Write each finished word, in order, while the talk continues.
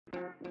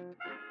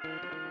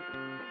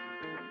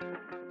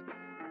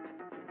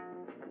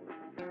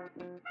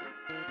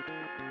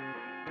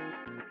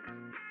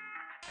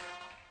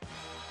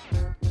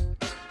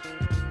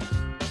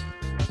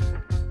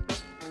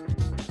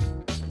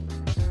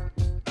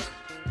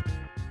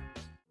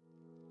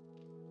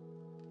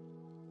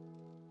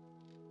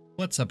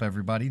What's up,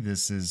 everybody?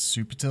 This is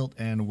Super Tilt,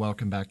 and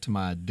welcome back to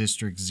my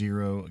District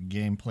 0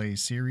 gameplay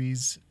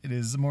series. It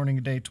is the morning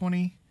of day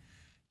 20,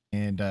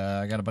 and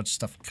I got a bunch of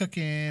stuff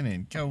cooking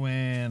and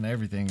going.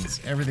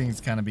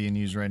 Everything's kind of being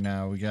used right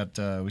now. We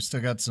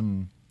still got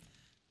some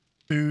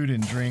food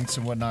and drinks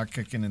and whatnot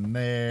cooking in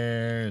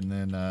there, and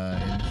then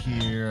in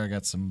here I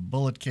got some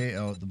bullet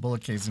the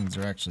bullet casings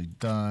are actually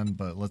done.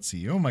 But let's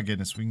see. Oh my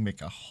goodness, we can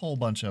make a whole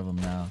bunch of them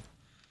now.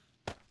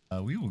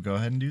 We will go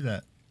ahead and do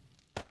that.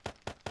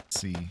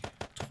 See,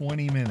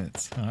 20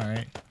 minutes. All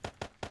right,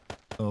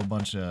 so a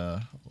bunch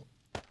of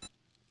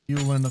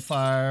fuel in the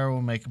fire.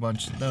 We'll make a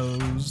bunch of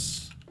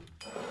those.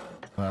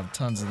 We'll have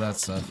tons of that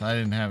stuff. I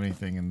didn't have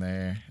anything in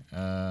there.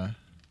 So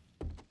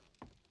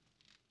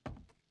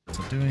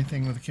do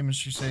anything with the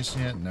chemistry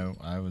station yet? No,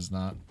 I was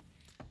not.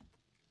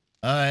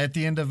 At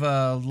the end of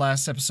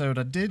last episode,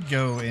 I did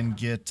go and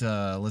get,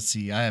 let's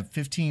see, I have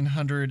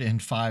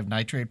 1,505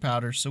 nitrate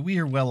powder, so we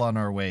are well on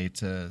our way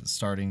to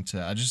starting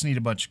to, I just need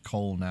a bunch of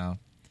coal now.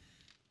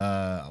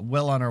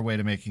 Well on our way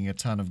to making a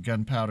ton of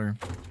gunpowder.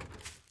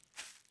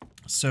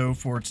 So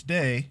for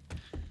today,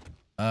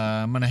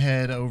 I'm gonna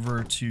head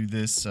over to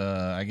this,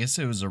 I guess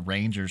it was a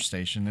ranger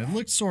station. It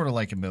looked sort of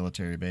like a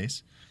military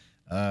base.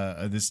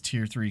 This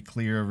tier 3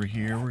 clear over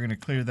here. We're gonna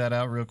clear that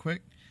out real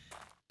quick.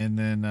 And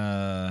then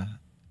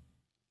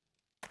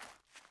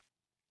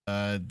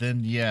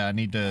yeah, I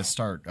need to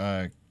start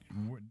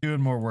doing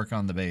more work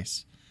on the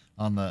base,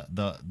 on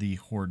the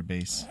horde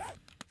base,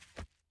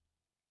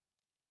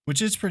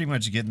 which is pretty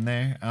much getting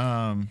there.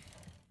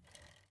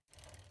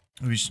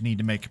 We just need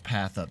to make a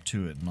path up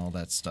to it and all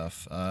that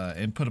stuff,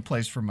 and put a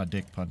place for my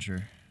dick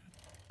puncher.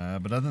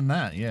 But other than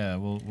that, yeah,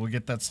 we'll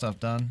get that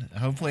stuff done.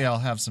 Hopefully, I'll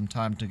have some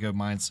time to go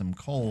mine some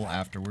coal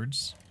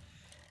afterwards.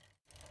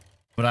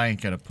 But I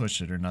ain't gonna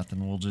push it or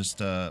nothing. We'll just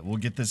we'll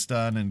get this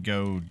done and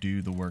go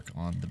do the work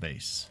on the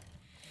base.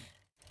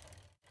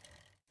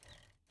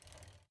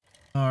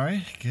 All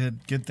right,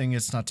 good thing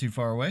it's not too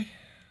far away.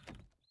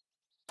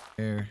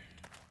 There.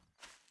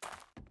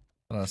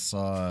 I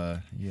saw,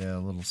 yeah, a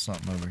little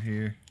something over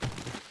here.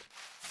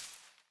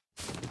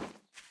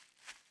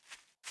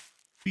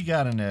 We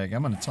got an egg.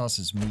 I'm gonna toss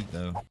his meat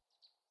though.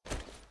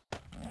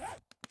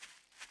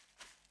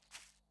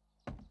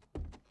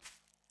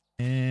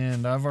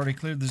 And I've already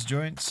cleared this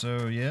joint,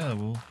 so yeah,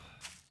 we'll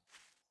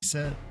be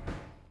set.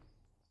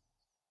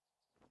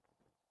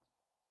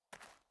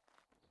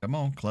 Come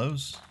on,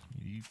 close.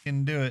 You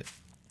can do it.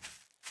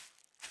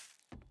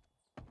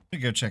 Let me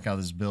go check out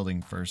this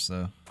building first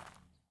though.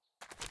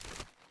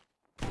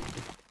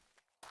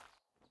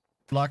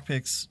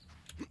 Lockpicks.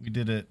 We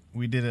did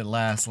it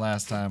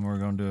last time. We're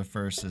gonna do it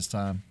first this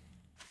time.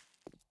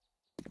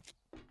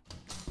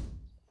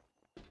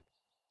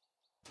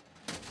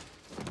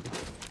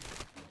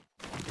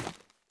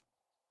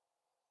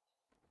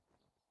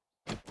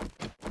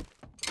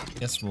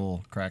 Guess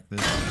we'll crack this.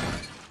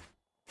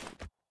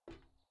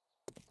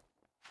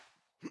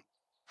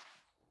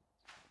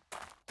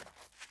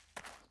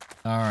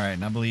 Alright,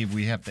 and I believe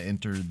we have to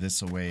enter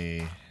this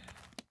away.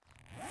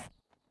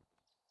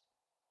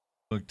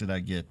 What did I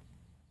get?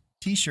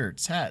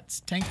 T-shirts, hats,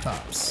 tank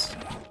tops.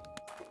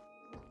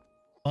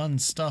 Fun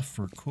stuff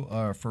for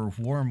cool, for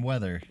warm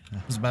weather.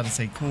 I was about to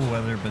say cool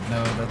weather, but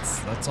no,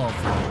 that's all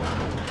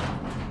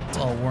for, it's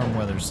all warm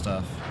weather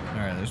stuff. All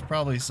right, there's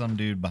probably some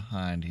dude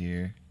behind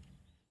here.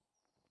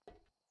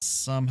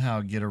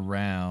 Somehow get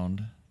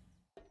around.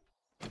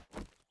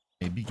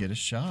 Maybe get a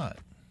shot.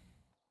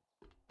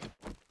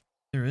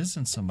 There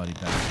isn't somebody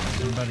back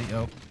there. Anybody?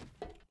 Oh.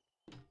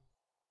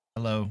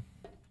 Hello.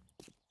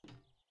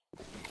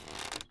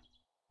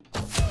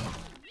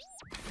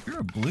 You're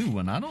a blue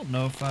one. I don't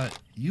know if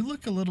you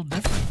look a little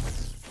different.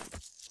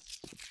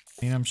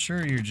 I mean, I'm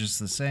sure you're just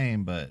the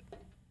same, but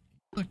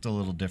you looked a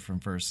little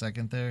different for a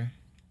second there.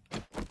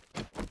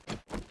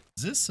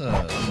 Is this,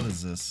 what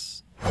is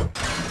this?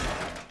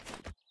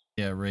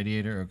 Yeah,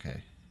 radiator,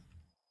 okay.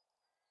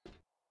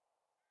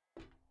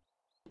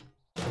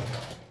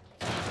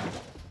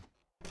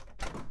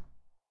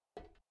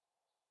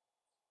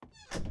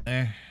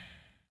 There.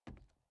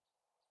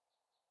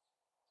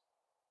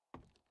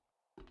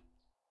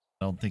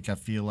 I don't think I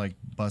feel like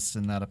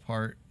busting that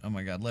apart. Oh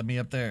my god, let me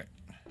up there.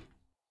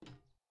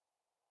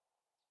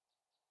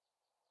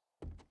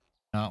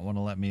 Not want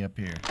to let me up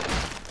here.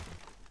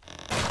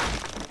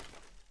 Oh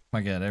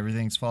my god,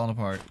 everything's falling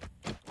apart.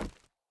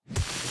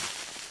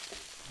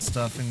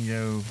 Stuff and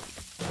go.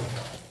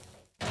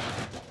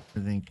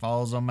 Everything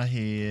falls on my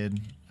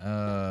head.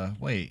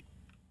 Wait.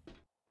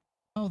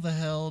 How the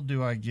hell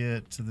do I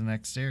get to the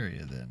next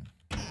area then?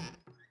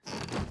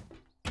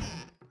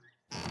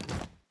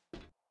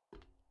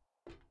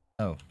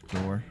 Oh,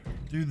 door.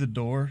 Through the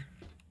door.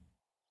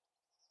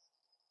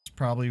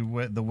 probably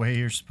the way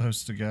you're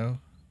supposed to go.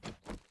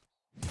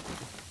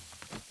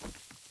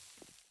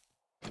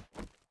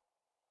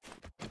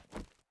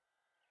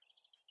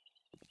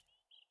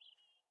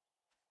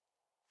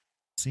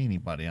 See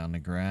anybody on the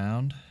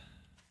ground?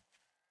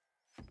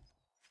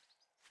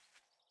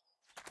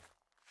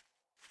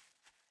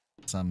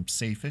 I'm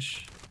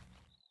safe-ish.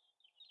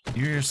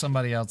 You hear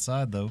somebody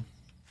outside though.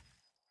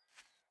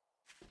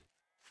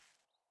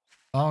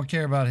 I don't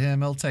care about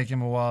him. It'll take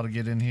him a while to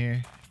get in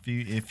here.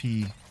 If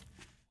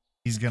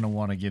he's gonna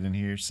want to get in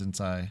here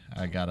since I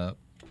got up.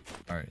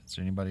 All right, is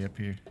there anybody up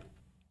here?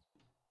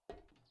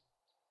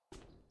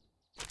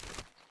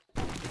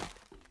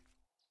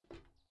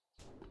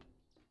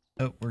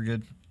 Oh, we're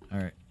good. All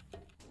right.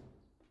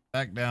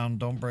 Back down.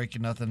 Don't break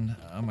nothing.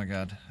 Oh my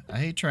god. I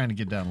hate trying to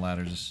get down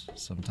ladders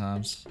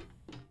sometimes.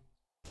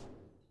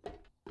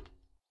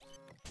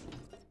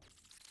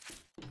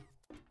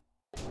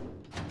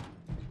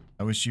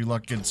 I wish you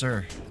luck, good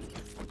sir.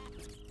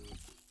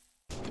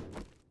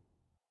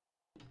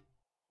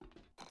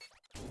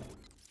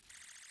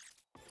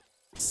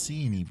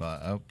 See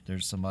anybody? Oh,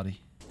 there's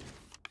somebody.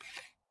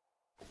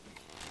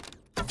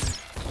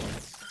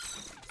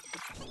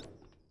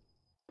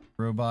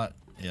 Robot.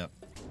 Yep.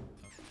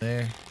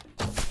 There.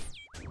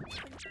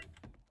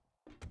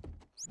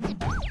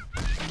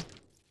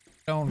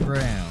 On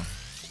ground.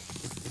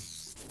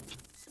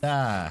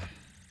 Die.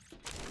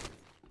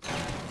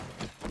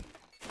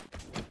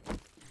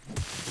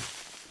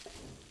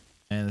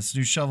 Man, this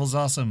new shovel's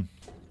awesome.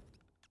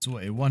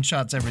 It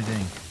one-shots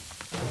everything.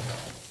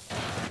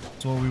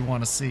 That's what we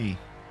want to see.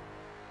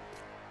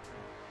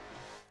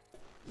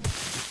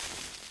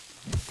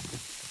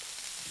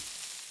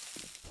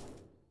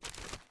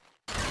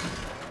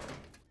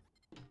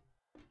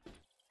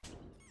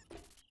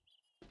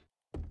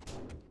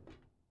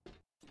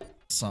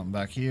 Something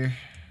back here.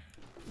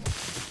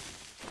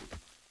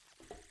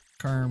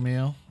 Kern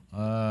meal.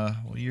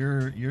 Well,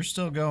 you're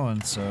still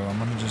going, so I'm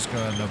gonna just go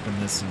ahead and open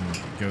this and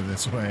go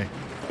this way.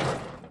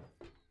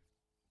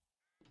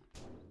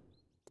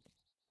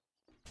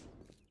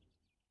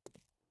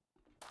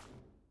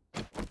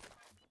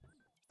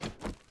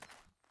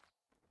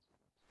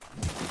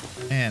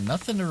 Man,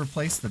 nothing to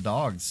replace the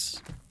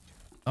dogs.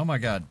 Oh my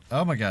god.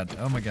 Oh my god.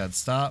 Oh my god.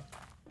 Stop.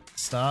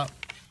 Stop.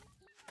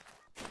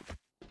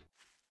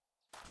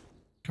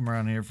 Come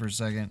around here for a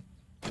second.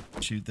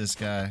 Shoot this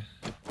guy.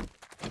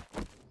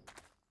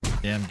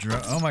 Damn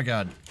drone. Oh my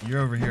god.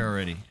 You're over here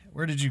already.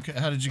 How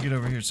did you get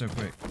over here so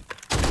quick?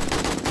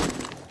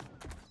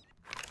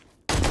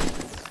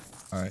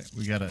 Alright,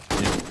 we gotta...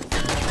 Yeah.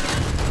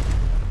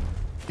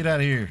 Get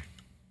out of here.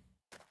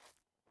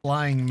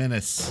 Flying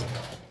menace.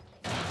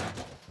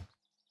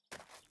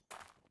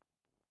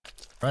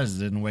 Surprised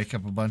it didn't wake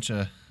up a bunch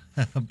of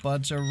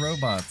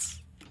robots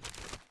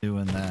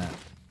doing that.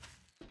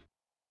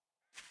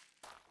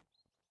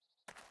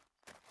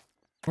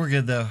 We're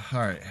good though. All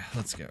right,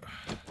 let's go.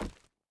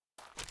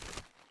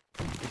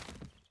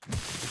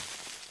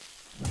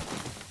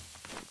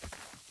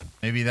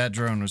 Maybe that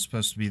drone was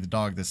supposed to be the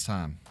dog this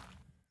time.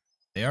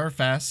 They are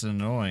fast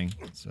and annoying,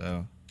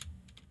 so.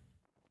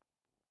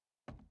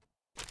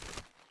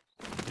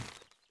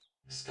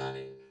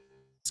 Scanning.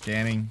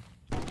 Scanning.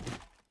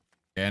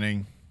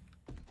 Scanning.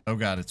 Oh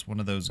god, it's one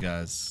of those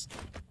guys.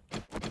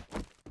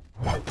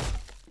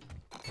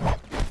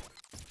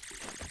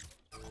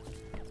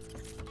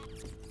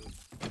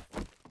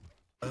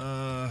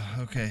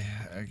 Okay,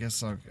 I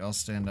guess I'll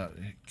stand out.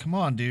 Come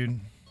on, dude.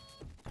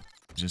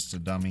 Just a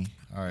dummy.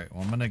 Alright,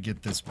 well I'm gonna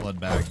get this blood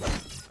bag.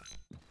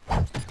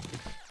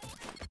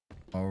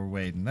 While we're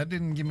waiting. That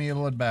didn't give me a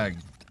blood bag.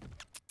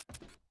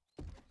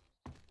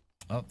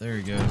 Oh, there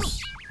he goes.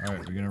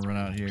 Alright, we're gonna run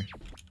out here.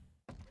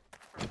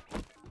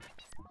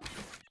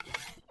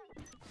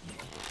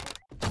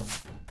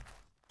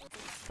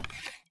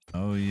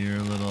 Oh, you're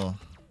a little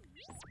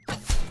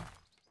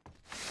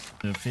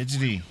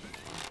fidgety.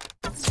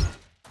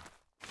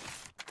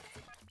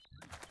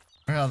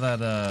 How that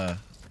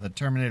the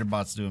Terminator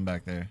bot's doing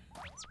back there.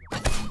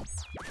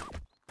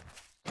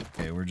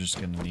 Okay, we're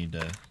just gonna need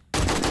to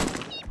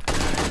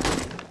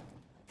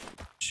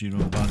shoot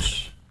him a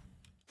bunch.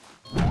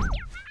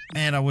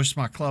 Man, I wish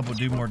my club would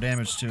do more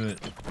damage to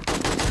it.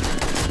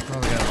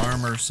 Probably got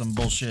armor, some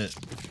bullshit.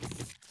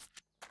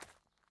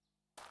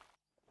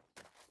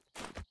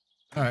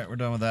 Alright, we're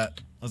done with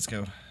that. Let's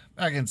go.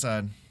 Back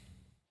inside.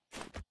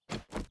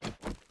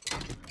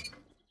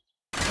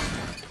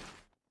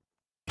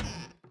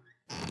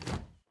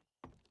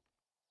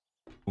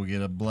 We'll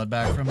get a blood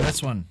bag from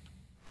this one.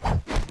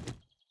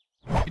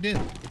 We did.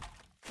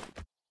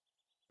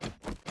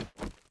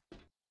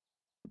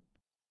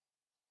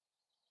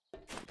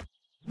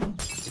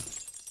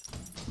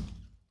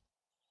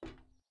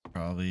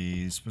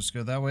 Probably supposed to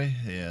go that way?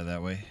 Yeah,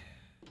 that way.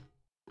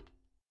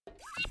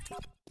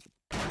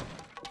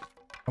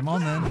 Come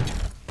on then.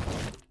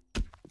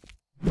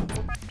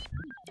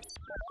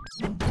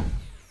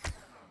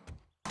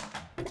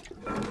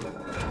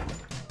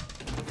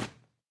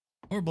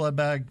 More blood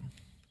bag.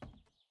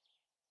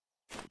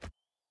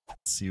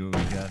 Let's see what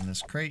we got in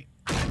this crate.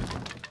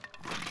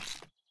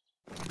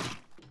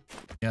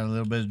 Got a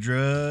little bit of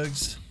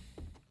drugs.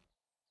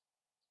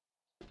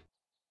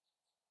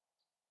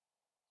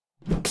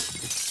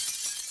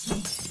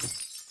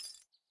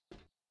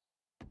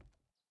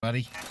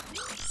 Buddy.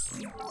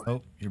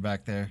 Oh, you're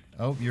back there.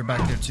 Oh, you're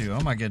back there too.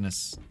 Oh my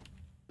goodness.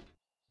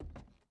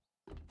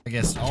 I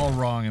guess all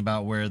wrong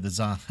about where the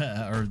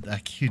or I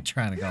keep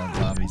trying to call them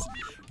zombies.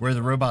 Where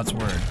the robots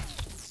were.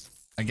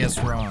 I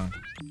guess wrong.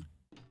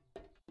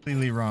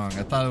 Completely wrong.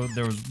 I thought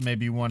there was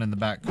maybe one in the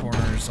back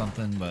corner or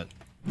something, but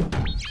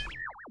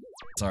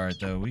it's alright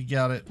though. We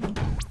got it.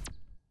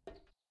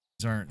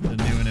 These aren't the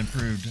new and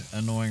improved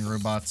annoying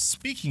robots.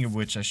 Speaking of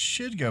which, I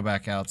should go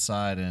back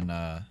outside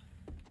and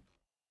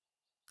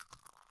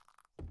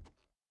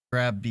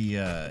grab the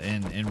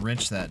and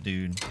wrench that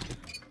dude.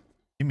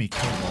 Give me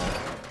cobalt.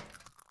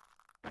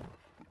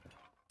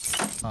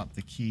 Pop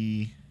the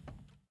key.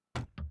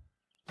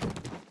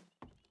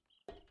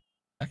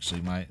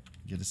 Actually might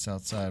get us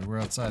outside. We're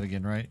outside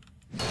again, right?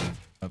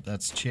 Oh,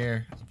 that's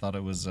chair. I thought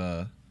it was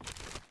a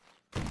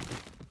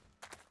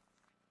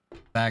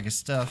bag of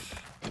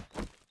stuff.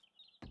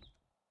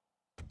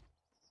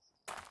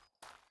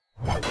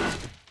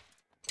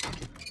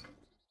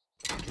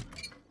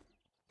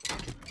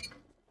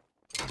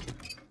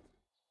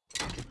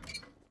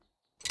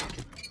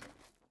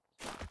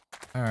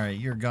 Alright,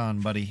 you're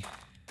gone, buddy.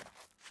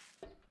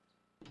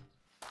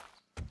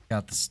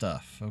 Got the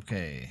stuff.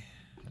 Okay.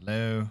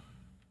 Hello.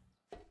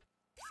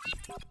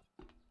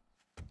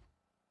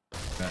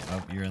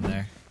 Oh, you're in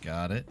there.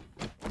 Got it.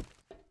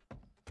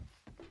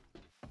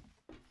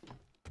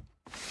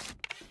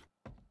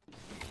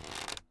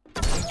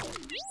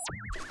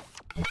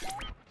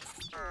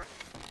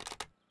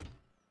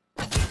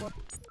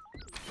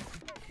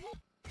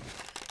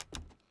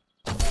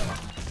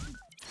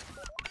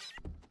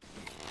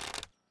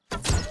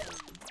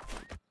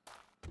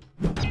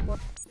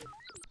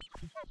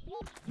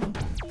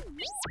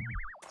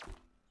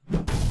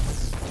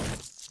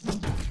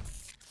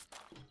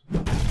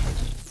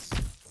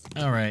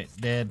 Alright,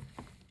 dead.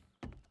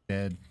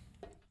 Dead.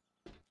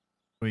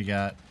 What we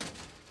got?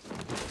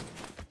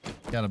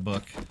 Got a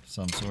book of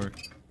some sort.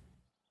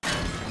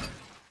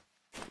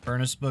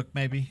 Furnace book,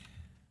 maybe?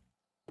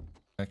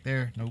 Back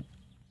there? Nope.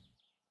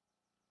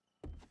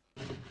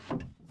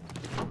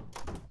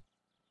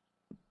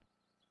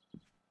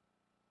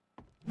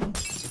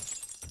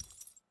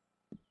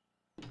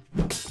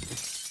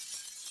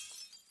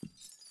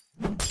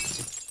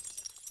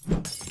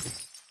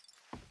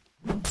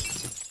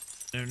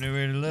 There's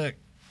nowhere to look.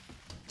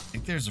 I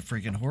think there's a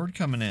freaking horde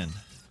coming in.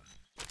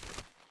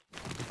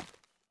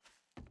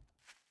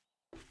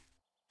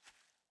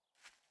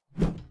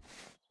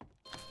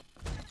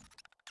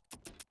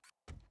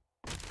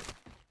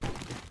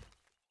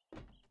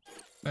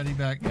 Buddy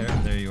back there.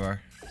 There you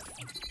are.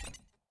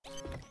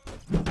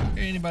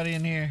 Anybody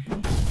in here?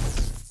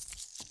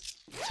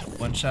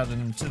 One shot at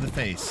him to the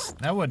face.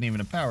 That wasn't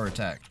even a power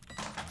attack.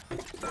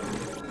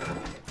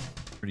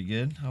 Pretty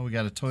good. Oh, we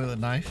got a toilet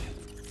knife.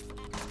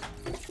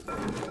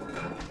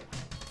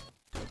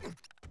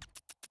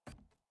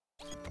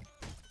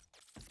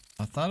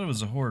 I thought it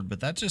was a horde, but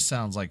that just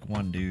sounds like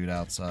one dude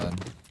outside.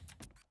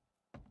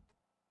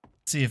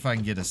 Let's see if I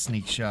can get a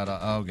sneak shot.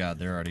 Oh god,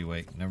 they're already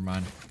awake. Never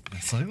mind.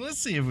 It's like, let's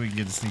see if we can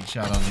get a sneak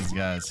shot on these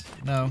guys.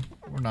 No,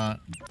 we're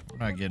not. We're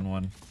not getting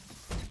one.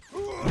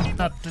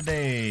 Not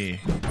today.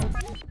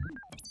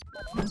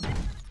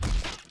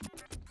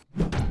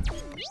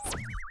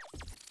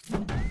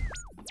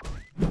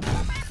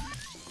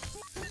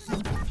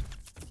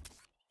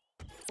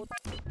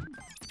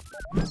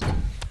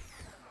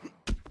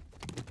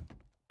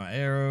 My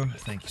arrow.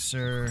 Thank you,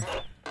 sir.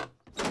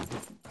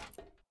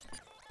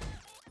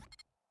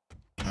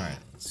 Alright,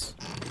 let's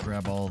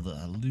grab all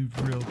the loot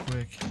real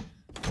quick.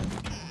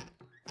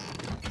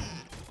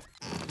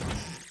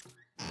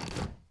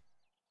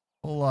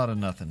 Whole lot of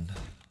nothing.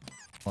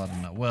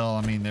 Well,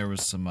 I mean, there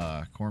was some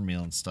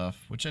cornmeal and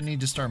stuff, which I need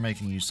to start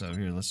making use of.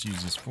 Here, let's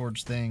use this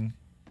forge thing.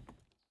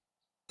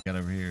 Got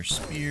over here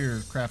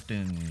spear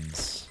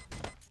craftings.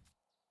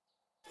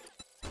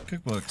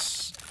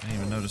 Cookbooks. I didn't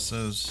even notice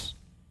those.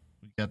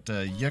 We got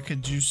yucca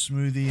juice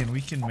smoothie, and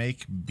we can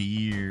make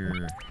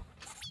beer.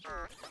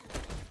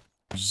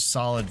 Which is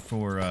solid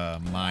for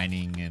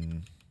mining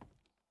and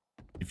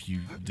if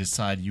you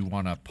decide you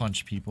want to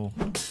punch people.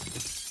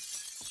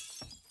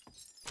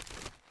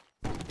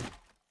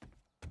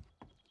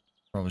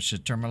 Probably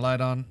should turn my light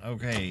on.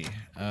 Okay.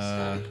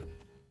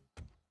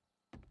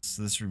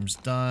 So this room's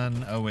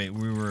done. Oh wait,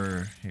 we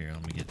were here.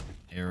 Let me get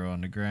arrow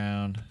on the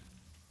ground.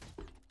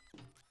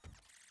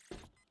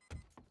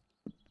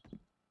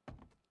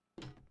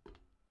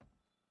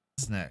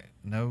 Isn't that?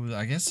 No,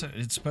 I guess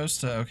it's supposed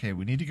to. Okay,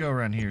 we need to go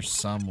around here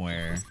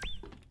somewhere.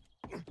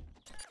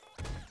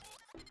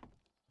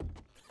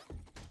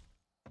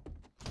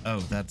 Oh,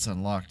 that's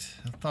unlocked.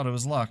 I thought it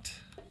was locked.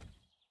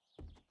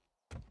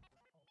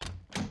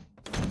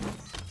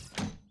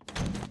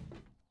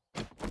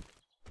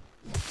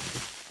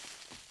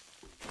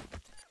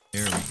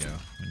 There we go.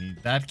 We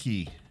need that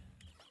key.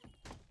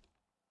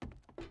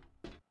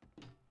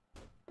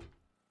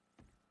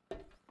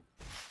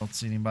 Don't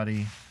see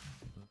anybody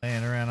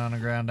laying around on the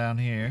ground down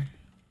here.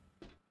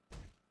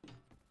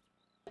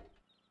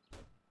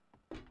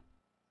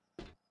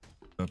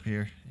 Up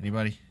here,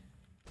 anybody?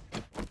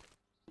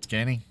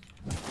 Scanning.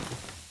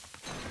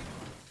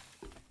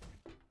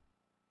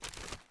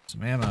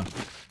 Some ammo.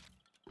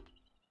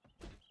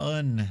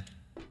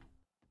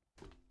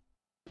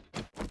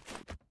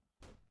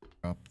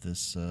 Drop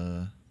this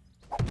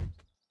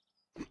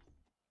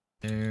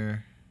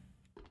there.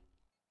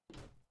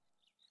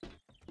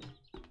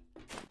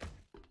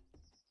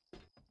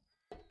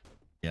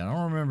 Yeah, I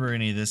don't remember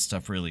any of this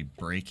stuff really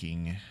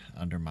breaking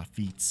under my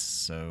feet,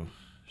 so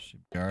should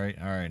be all right.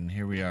 All right, and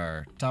here we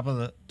are, top of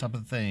the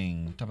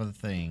thing.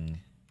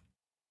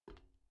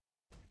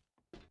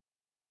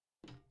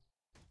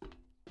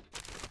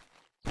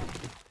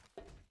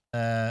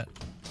 That.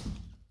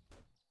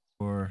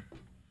 Or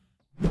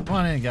come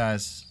on in,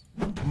 guys.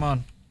 Come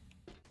on.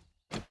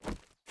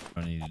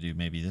 I need to do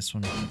maybe this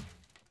one.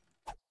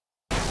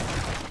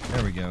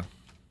 There we go.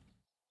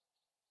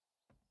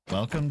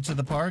 Welcome to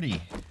the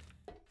party.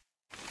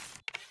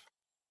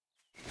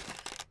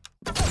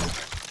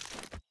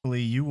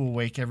 Hopefully you will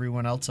wake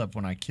everyone else up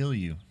when I kill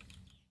you.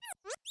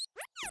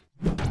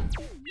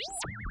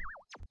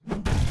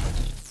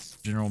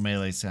 General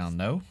melee sound,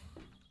 no.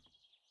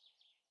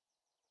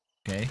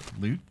 Okay,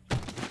 loot.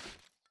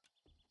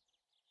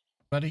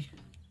 Buddy.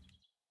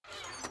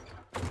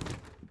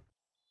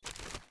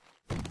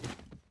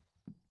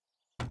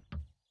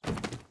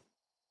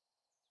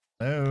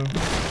 Hello.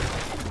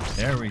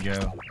 There we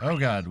go. Oh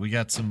god, we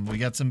got some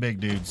big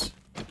dudes.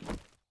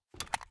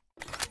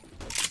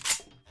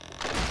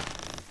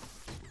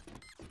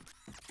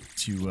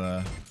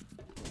 To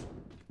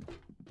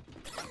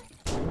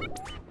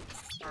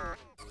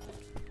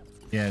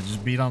yeah,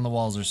 just beat on the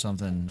walls or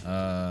something.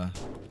 Oh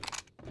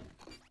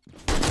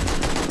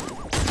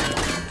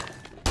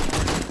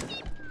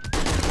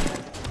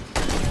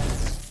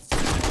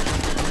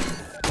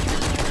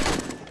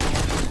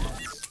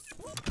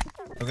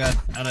god,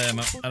 out of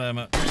ammo, out of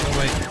ammo. Go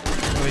away,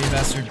 you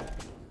bastard.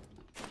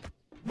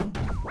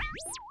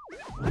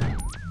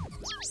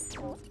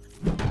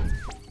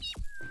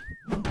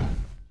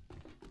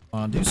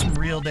 Come on, do some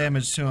real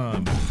damage to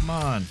him. Come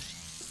on.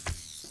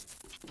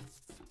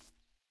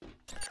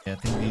 Yeah, I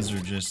think these are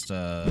just,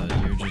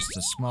 you're just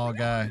a small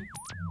guy.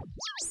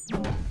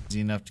 Easy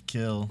enough to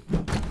kill.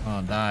 Come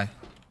on, die.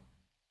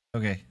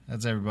 Okay,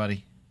 that's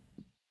everybody.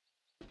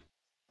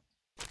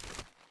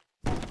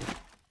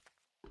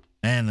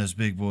 Man, those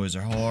big boys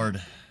are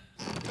hard.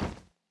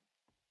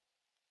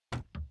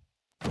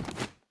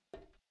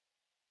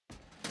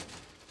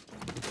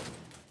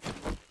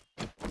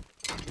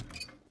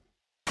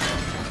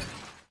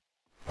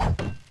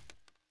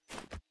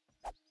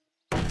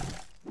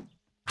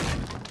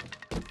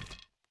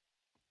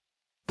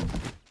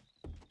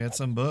 Get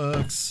some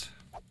books.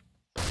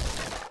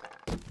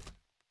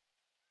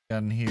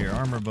 Got in here,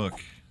 armor book.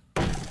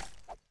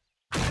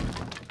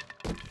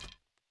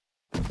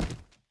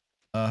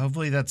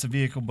 Hopefully that's a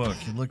vehicle book.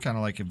 It looked kind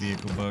of like a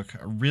vehicle book.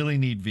 I really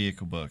need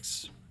vehicle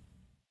books.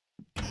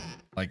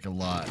 Like a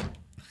lot.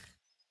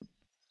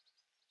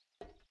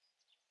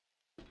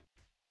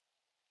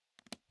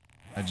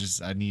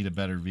 I need a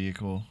better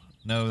vehicle.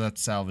 No,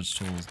 that's salvage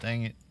tools.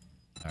 Dang it.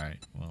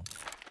 Alright, well.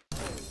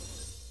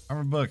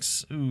 Armor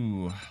books.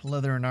 Ooh,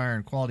 leather and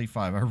iron, quality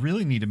 5. I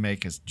really need to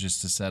make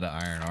just a set of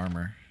iron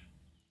armor.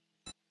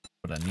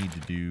 What I need to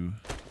do.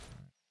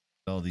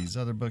 Get all these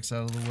other books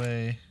out of the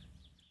way.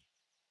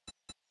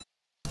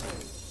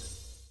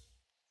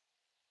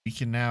 We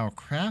can now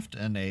craft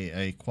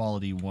a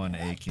quality 1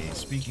 AK.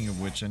 Speaking of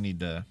which, I need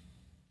to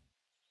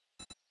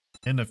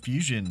end a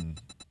fusion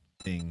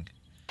thing.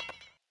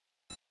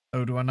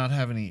 Oh, do I not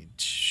have any?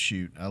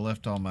 Shoot, I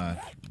left all my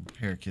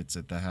repair kits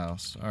at the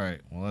house.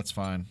 Alright, well that's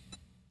fine.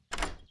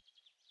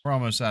 We're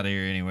almost out of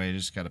here anyway,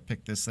 just gotta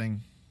pick this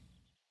thing.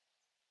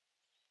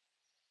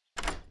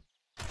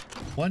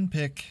 One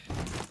pick.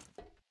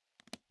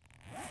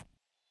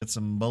 Get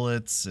some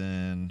bullets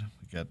and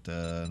we got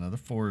another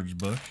forge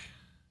book.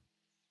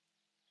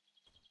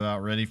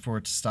 About ready for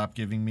it to stop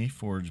giving me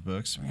forge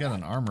books. We got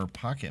an armor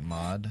pocket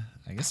mod.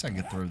 I guess I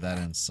could throw that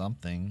in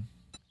something.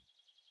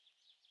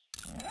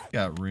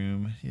 Got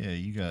room. Yeah,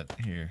 you got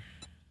here.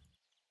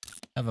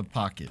 Have a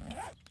pocket.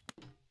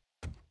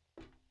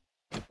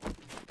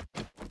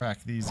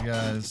 Crack these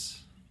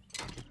guys.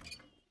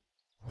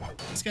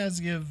 These guys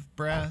give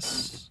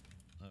brass.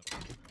 Oh,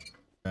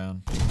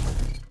 brown.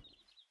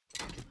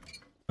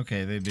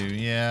 Okay, they do.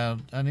 Yeah,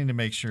 I need to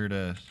make sure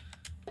to.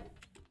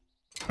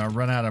 When I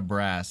run out of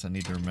brass, I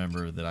need to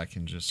remember that I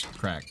can just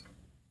crack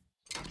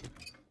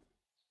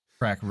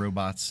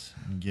robots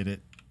and get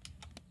it.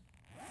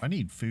 I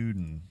need food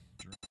and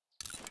drink.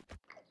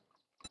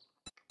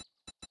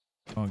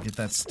 Oh, get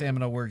that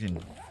stamina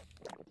working.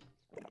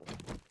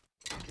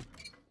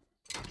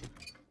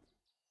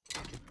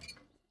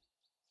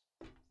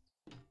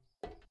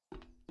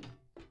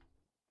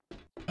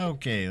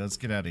 Okay, let's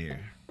get out of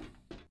here.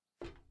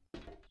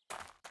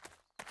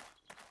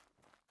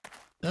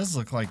 Does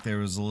look like there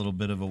was a little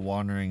bit of a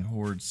wandering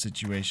horde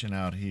situation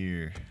out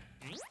here.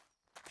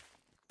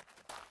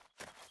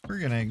 We're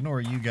gonna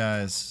ignore you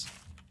guys.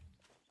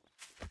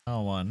 I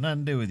don't want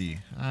nothing to do with you.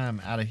 I'm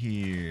out of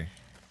here.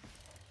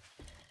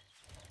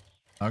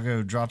 I'll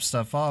go drop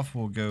stuff off.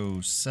 We'll go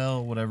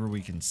sell whatever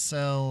we can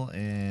sell,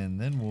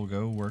 and then we'll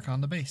go work on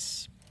the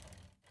base.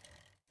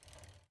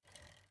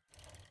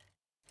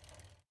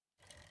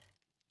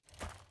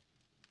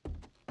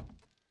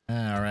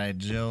 All right,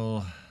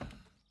 Jill.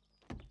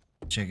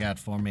 Check out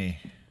for me.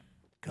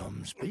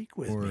 Come speak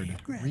with Reward. me.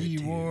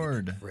 Gratitude,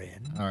 Reward.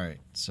 friend. All right,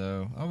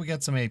 so we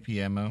got some AP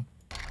ammo.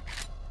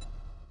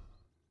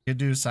 Could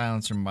do a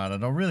silencer mod. I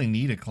don't really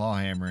need a claw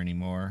hammer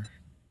anymore.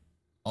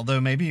 Although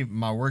maybe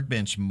my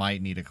workbench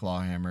might need a claw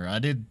hammer. I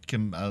did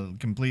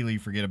completely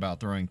forget about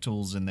throwing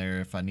tools in there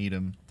if I need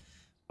them.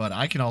 But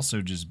I can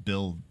also just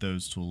build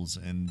those tools,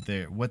 and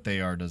what they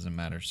are doesn't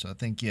matter. So I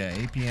think, yeah,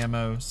 AP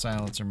ammo,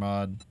 silencer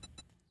mod.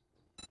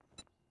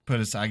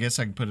 I guess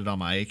I can put it on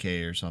my AK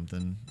or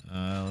something.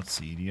 Let's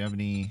see. Do you have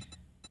any?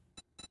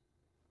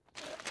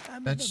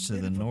 Fetch to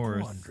the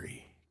north.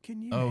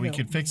 Oh, we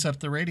could fix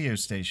up the radio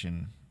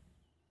station.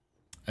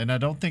 And I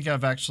don't think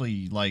I've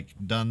actually like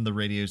done the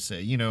radio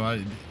set. You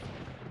know,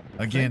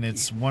 again,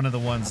 it's one of the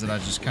ones that I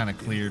just kind of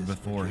cleared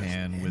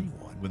beforehand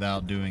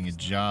without doing a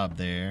job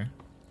there.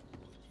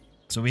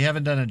 So we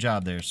haven't done a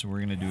job there, so we're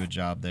gonna do a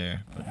job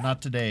there, but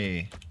not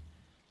today.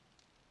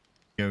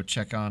 Go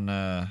check on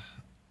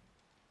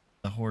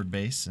the horde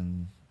base,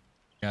 and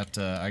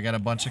I got a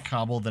bunch of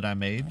cobble that I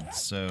made,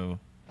 so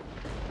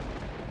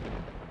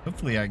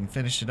hopefully I can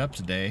finish it up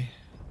today,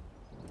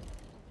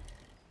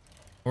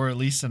 or at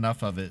least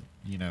enough of it,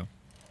 you know,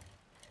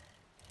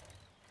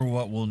 for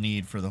what we'll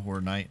need for the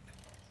horde night.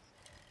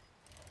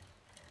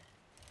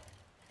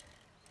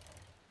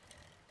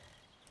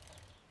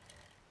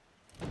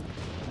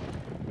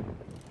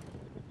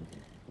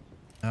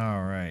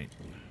 All right,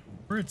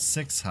 we're at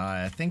 6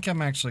 high. I think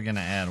I'm actually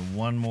gonna add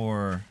one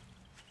more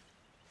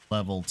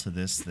level to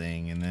this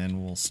thing, and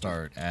then we'll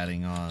start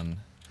adding on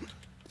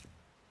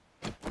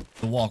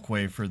the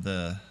walkway for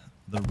the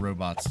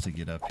robots to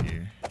get up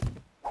here.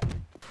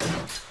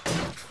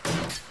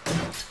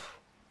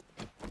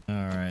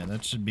 Alright,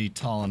 that should be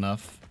tall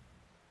enough.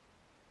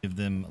 Give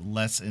them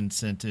less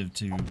incentive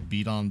to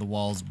beat on the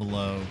walls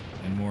below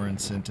and more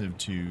incentive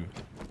to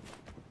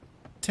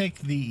take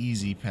the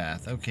easy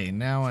path. Okay,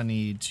 now I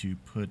need to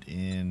put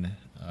in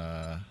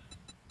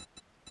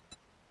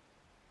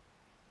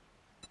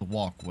the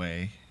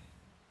walkway,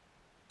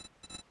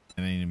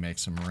 and I need to make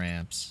some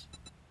ramps.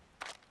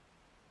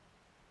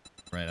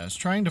 Right, I was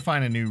trying to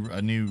find a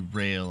new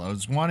rail. I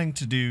was wanting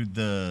to do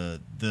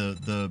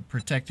the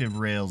protective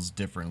rails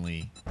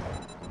differently.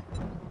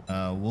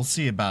 We'll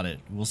see about it.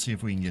 We'll see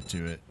if we can get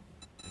to it.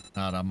 If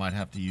not, I might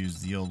have to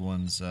use the old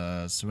ones.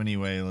 So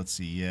anyway, let's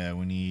see. Yeah,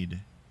 we need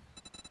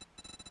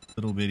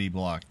little bitty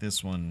block.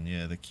 This one,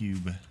 yeah, the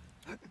cube.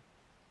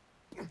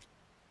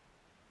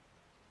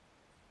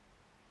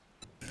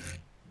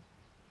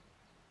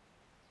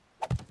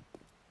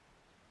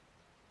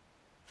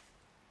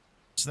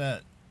 What's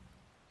that?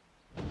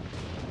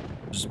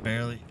 Just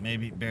barely,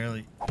 maybe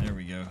barely. There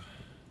we go.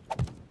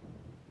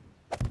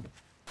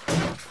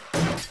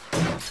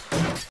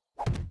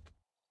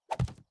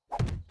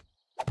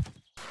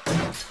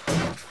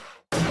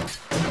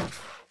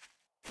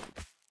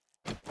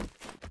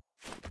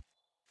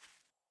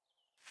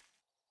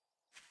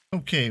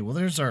 Okay, well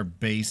there's our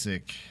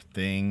basic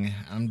thing.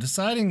 I'm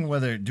deciding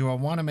whether, do I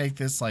want to make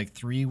this like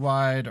 3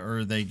 wide, or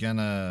are they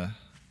gonna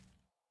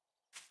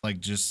like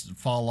just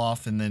fall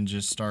off and then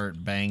just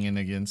start banging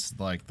against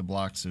like the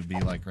blocks? It would be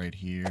like right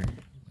here.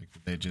 Like,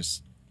 would they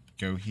just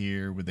go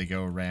here? Would they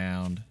go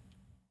around?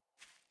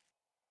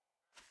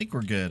 I think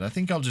we're good. I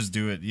think I'll just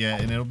do it. Yeah,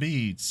 and it'll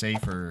be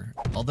safer.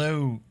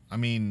 Although, I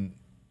mean,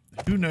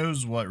 who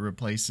knows what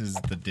replaces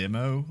the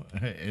demo,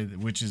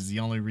 which is the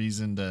only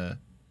reason to...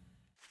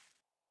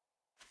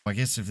 I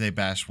guess if they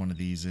bash one of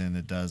these in,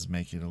 it does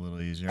make it a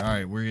little easier. All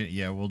right, we're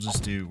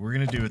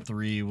gonna do a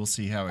 3. We'll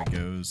see how it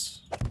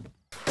goes.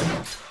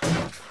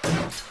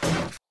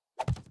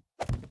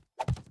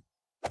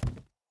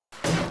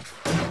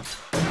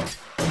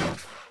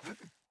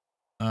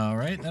 All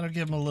right, that'll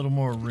give them a little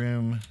more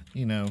room,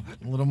 you know,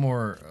 a little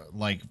more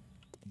like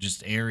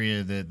just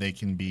area that they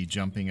can be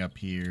jumping up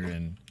here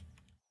and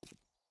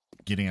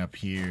getting up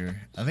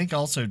here. I think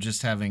also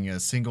just having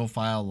a single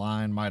file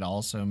line might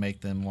also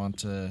make them want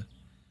to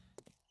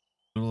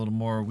do a little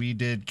more. We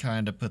did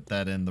kind of put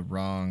that in the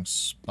wrong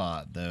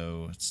spot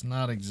though. It's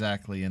not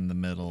exactly in the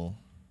middle.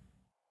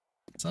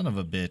 Son of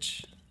a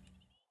bitch.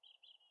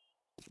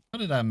 How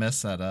did I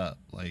mess that up?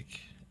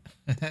 Like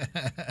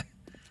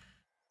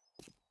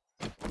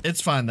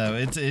it's fine though.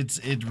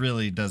 It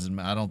really doesn't.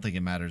 I don't think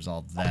it matters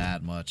all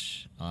that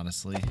much,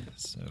 honestly.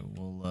 So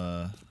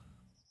we'll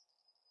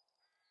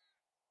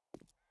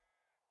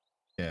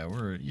yeah,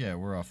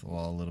 we're off the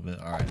wall a little bit.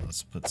 All right,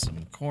 let's put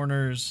some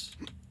corners.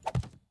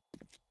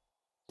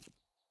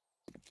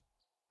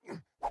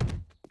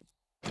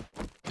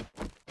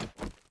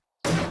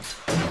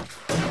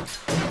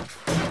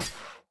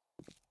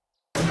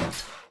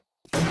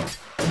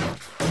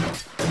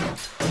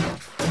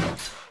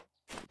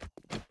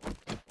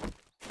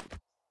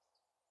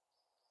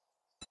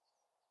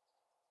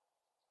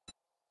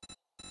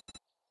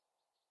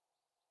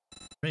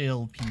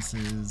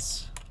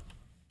 pieces.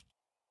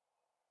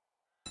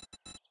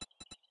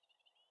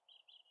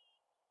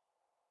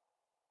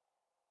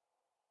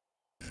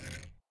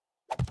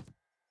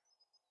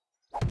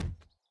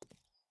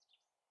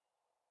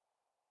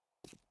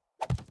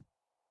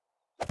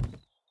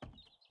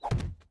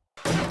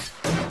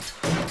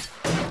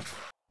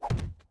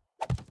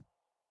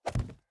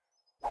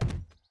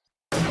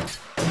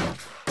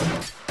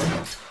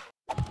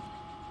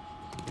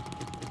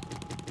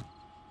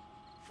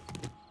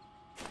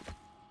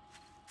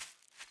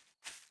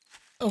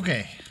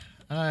 Okay,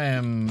 I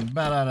am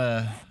about out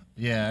of,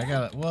 yeah, I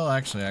got, well,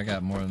 actually, I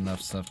got more than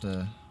enough stuff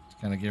to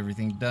kind of get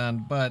everything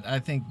done, but I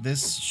think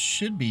this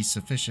should be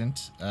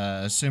sufficient,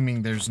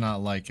 assuming there's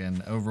not like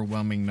an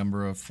overwhelming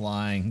number of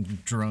flying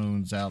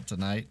drones out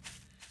tonight,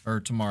 or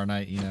tomorrow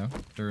night, you know,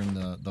 during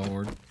the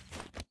horde.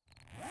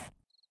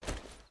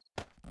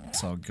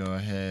 So I'll go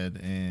ahead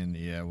and,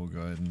 yeah, we'll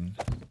go ahead and,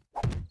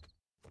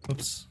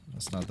 oops,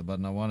 that's not the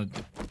button I wanted.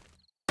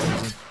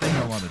 There's a thing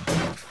I wanted.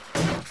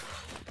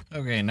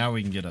 Okay, now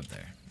we can get up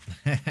there.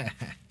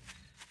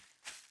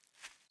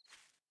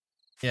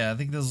 Yeah, I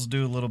think this will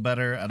do a little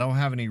better. I don't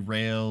have any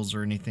rails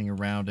or anything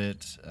around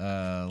it.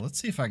 Let's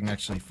see if I can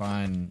actually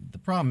find... The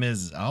problem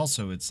is,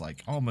 also, it's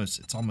like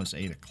almost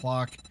 8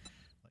 o'clock.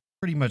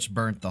 Pretty much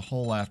burnt the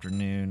whole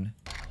afternoon.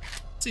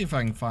 Let's see if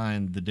I can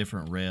find the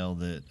different rail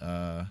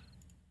that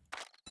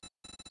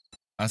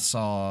I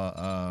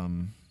saw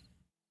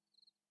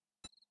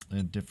in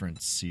a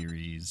different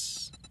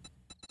series.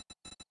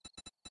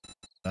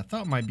 I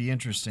thought might be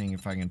interesting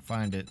if I can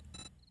find it.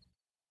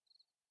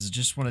 Is it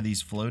just one of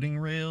these floating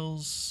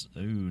rails?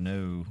 Oh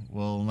no.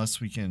 Well, unless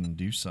we can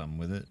do something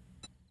with it.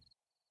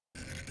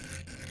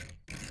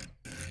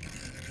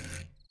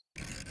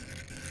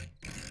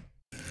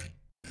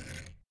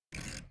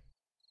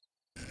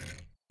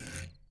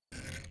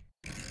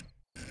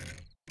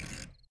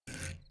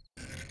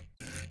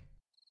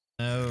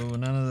 No,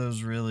 none of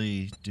those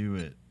really do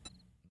it.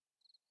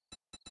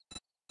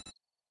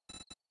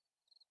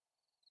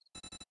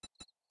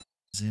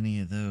 Is any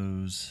of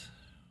those?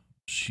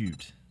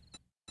 Shoot.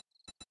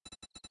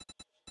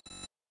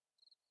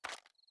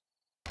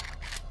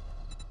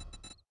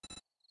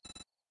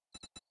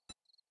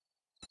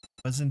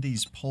 Wasn't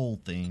these pole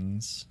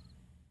things?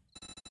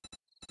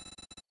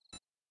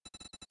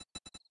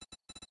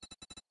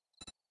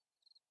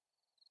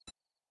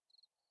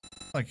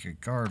 Like a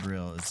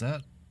guardrail, is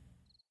that?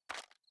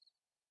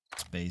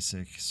 It's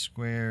basic.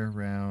 Square,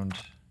 round,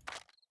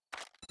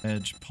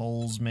 edge,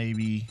 poles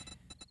maybe.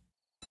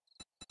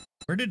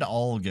 Where did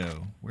all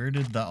go? Where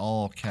did the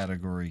all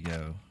category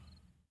go?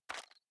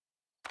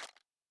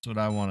 That's what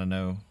I want to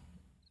know.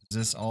 Is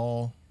this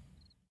all?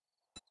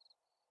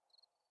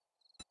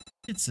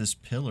 It's this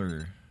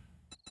pillar.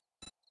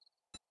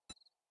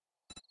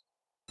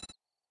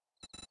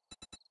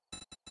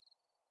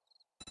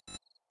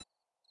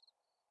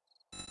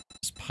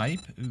 This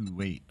pipe? Ooh,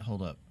 wait,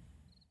 hold up.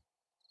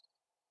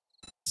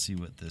 Let's see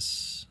what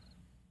this...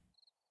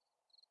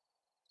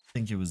 I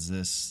think it was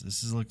this.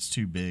 This looks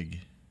too big.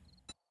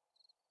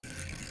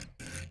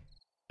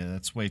 Yeah,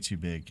 that's way too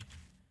big.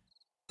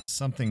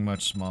 Something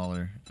much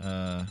smaller.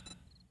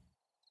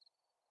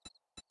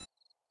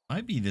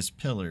 Might be this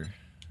pillar.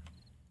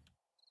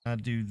 I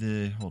do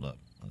the... Hold up.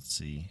 Let's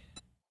see.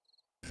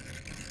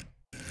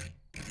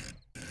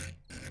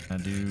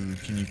 Can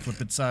you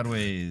flip it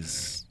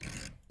sideways?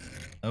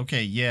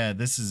 Okay, yeah,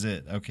 this is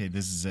it. Okay,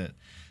 this is it.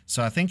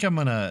 So I think I'm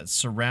gonna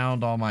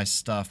surround all my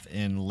stuff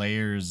in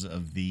layers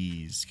of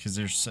these, because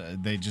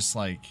they just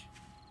like...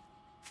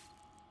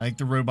 I think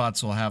the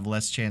robots will have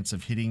less chance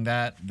of hitting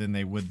that than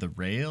they would the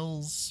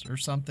rails or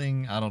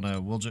something. I don't know.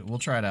 We'll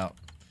try it out.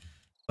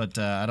 But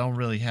I don't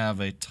really have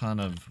a ton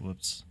of...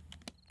 Whoops.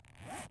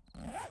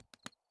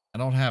 I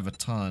don't have a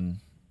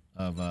ton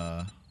of...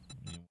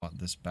 you want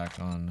this back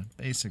on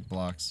basic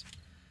blocks.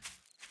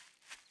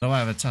 I don't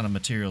have a ton of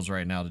materials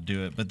right now to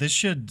do it, but this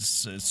should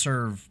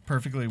serve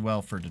perfectly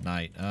well for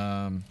tonight.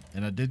 And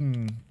I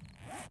didn't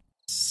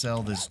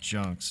sell this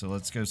junk, so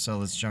let's go sell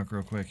this junk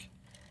real quick.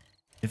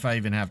 If I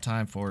even have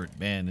time for it.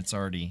 Man, it's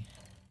already...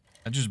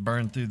 I just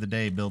burned through the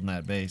day building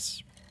that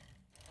base.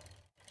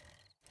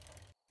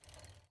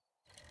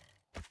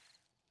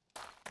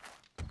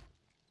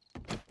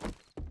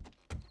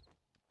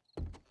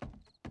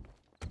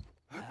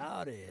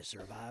 Howdy,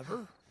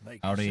 survivor.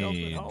 Make yourself at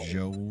Howdy, home.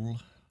 Joel.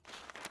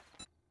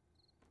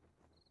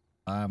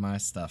 Buy my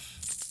stuff.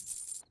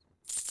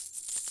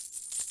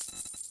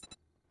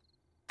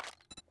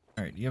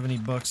 Alright, do you have any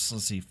books?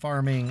 Let's see.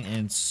 Farming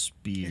and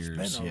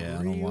spears. Yeah,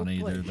 I don't want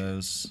either of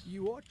those.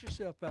 You watch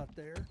yourself out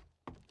there.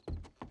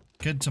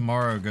 Could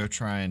tomorrow go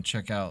try and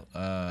check out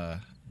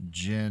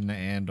Jen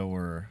and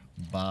or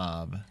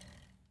Bob.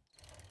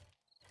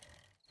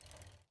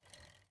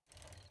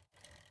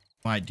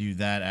 Might do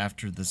that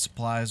after the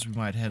supplies. We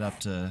might head up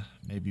to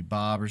maybe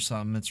Bob or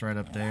something. It's right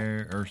up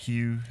there, or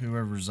Hugh,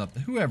 whoever's up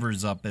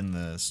in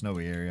the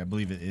snowy area. I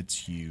believe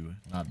it's Hugh,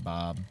 not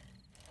Bob.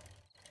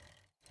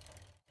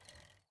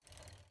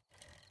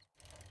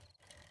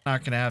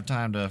 Not gonna have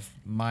time to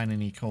mine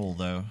any coal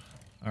though.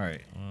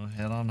 Alright, well,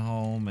 head on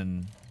home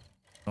and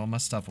put all my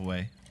stuff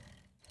away.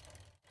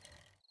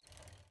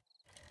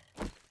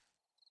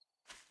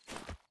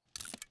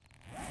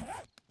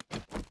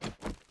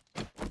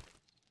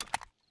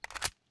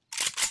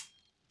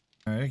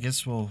 Alright, I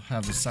guess we'll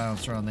have the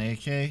silencer on the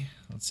AK.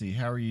 Let's see,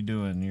 how are you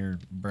doing? You're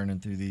burning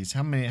through these.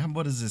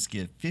 What does this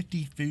get?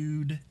 50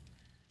 food,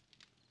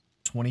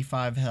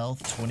 25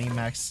 health, 20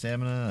 max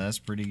stamina. That's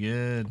pretty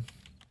good.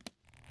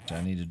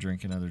 I need to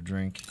drink another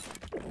drink.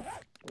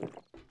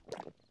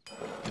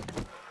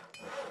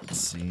 Let's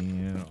see,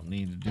 I don't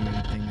need to do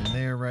anything in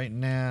there right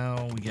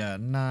now. We got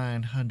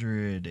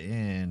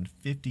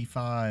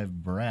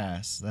 955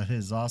 brass. That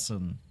is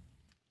awesome.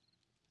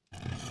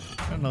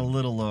 Running a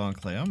little low on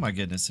clay. Oh my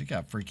goodness, it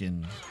got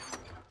freaking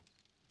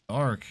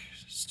dark.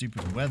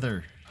 Stupid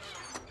weather.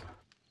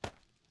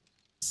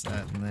 What's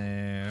that in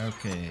there?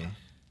 Okay.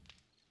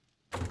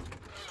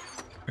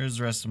 Here's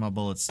the rest of my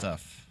bullet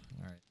stuff.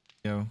 Alright,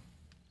 go.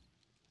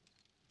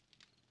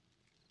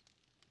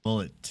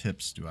 Bullet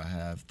tips do I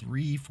have?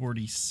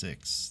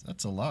 346.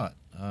 That's a lot.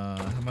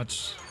 How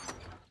much?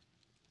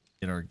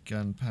 Get our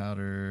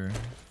gunpowder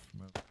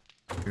from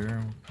over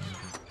here.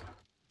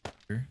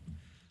 Here.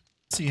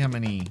 Let's see how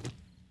many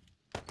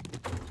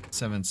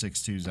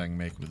 7.62s I can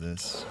make with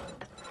this.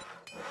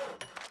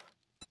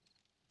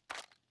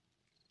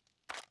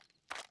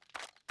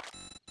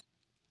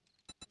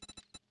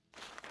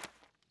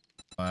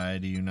 Why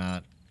do you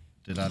not?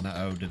 Did I not?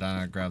 Oh, did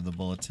I not grab the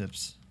bullet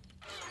tips?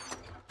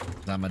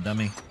 I'm a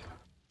dummy.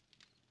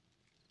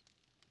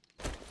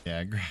 Yeah,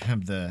 I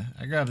grabbed the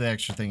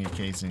extra thing of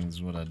casings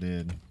is what I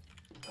did.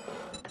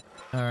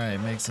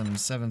 Alright, make some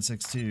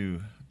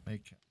 7.62.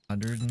 Make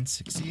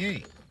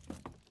 168.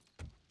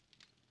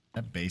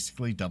 That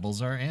basically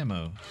doubles our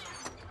ammo.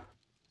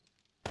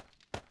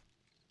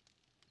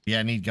 Yeah,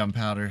 I need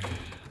gunpowder.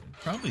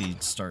 Probably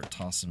start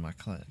tossing my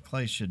clay.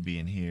 Clay should be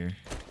in here.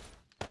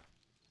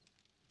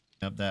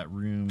 Up that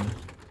room.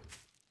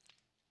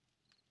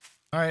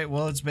 Alright,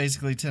 well, it's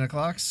basically 10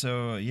 o'clock,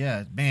 so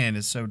yeah, man,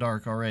 it's so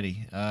dark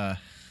already. Well,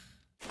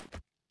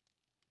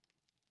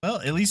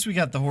 at least we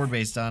got the horde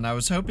base done. I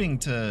was hoping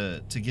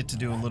to get to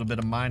do a little bit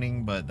of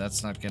mining, but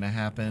that's not gonna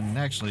happen.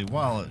 Actually,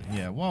 while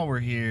we're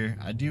here,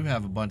 I do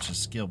have a bunch of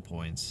skill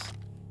points.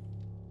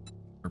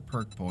 Or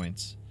perk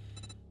points.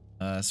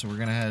 So we're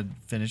gonna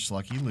finish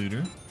Lucky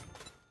Looter.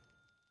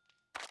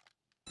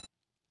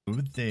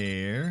 Over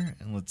there,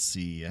 and let's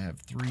see, I have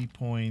 3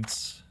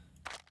 points.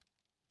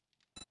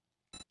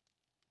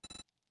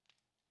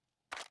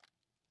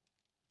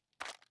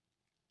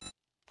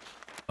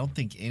 I don't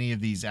think any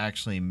of these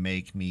actually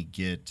make me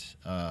get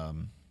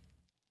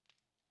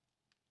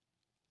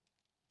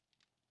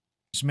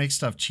just make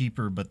stuff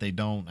cheaper, but they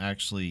don't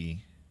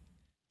actually.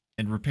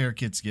 And repair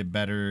kits get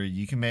better.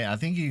 You can make, I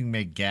think you can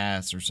make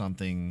gas or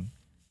something.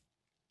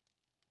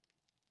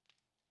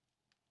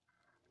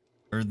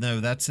 Or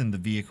no, that's in the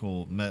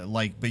vehicle.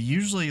 Like, but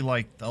usually,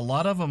 like, a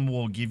lot of them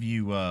will give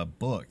you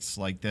books.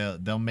 Like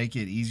they'll make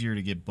it easier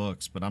to get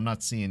books, but I'm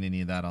not seeing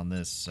any of that on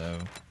this, so.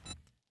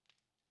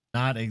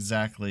 Not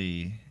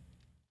exactly,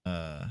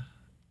 it's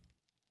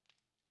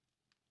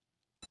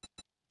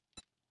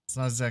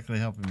not exactly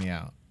helping me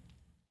out.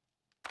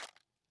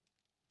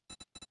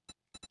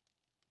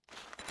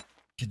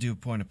 Could do a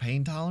point of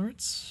pain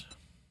tolerance.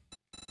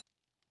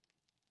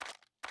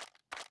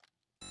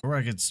 Or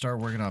I could start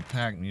working on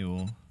pack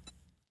mule.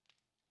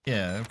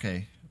 Yeah,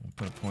 okay. We'll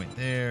put a point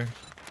there.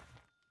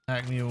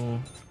 Pack mule.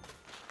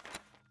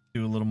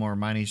 Do a little more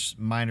minor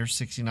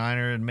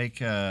 69er and make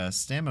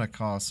stamina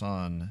costs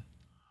on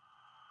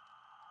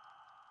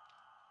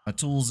my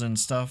tools and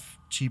stuff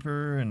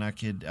cheaper, and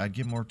I'd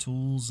get more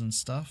tools and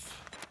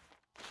stuff.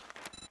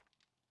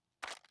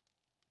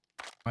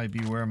 Might be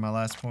where my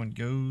last point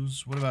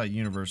goes. What about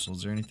universal?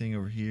 Is there anything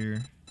over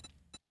here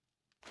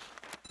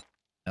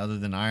other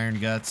than iron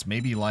guts?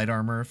 Maybe light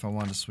armor if I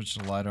want to switch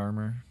to light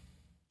armor.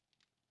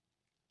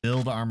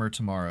 Build armor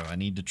tomorrow. I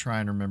need to try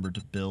and remember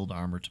to build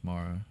armor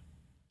tomorrow.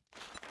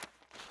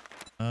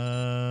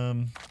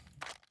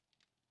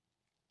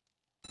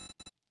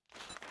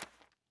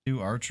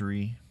 Do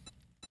archery.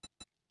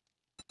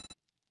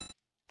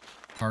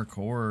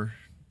 Parkour.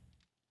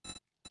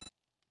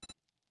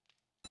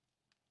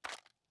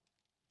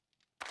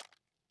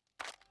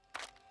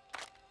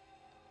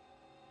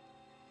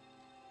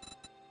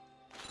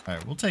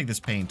 Alright, we'll take this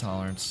pain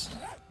tolerance.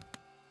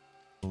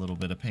 A little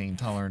bit of pain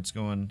tolerance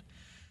going.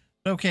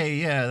 Okay,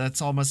 yeah,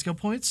 that's all my skill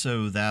points,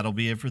 so that'll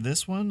be it for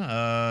this one.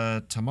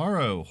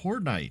 Tomorrow,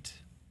 Horde Night.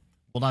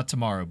 Well, not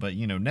tomorrow, but,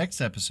 you know, next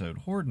episode,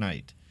 Horde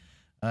Night.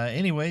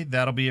 Anyway,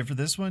 that'll be it for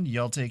this one.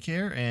 Y'all take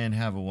care and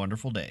have a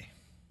wonderful day.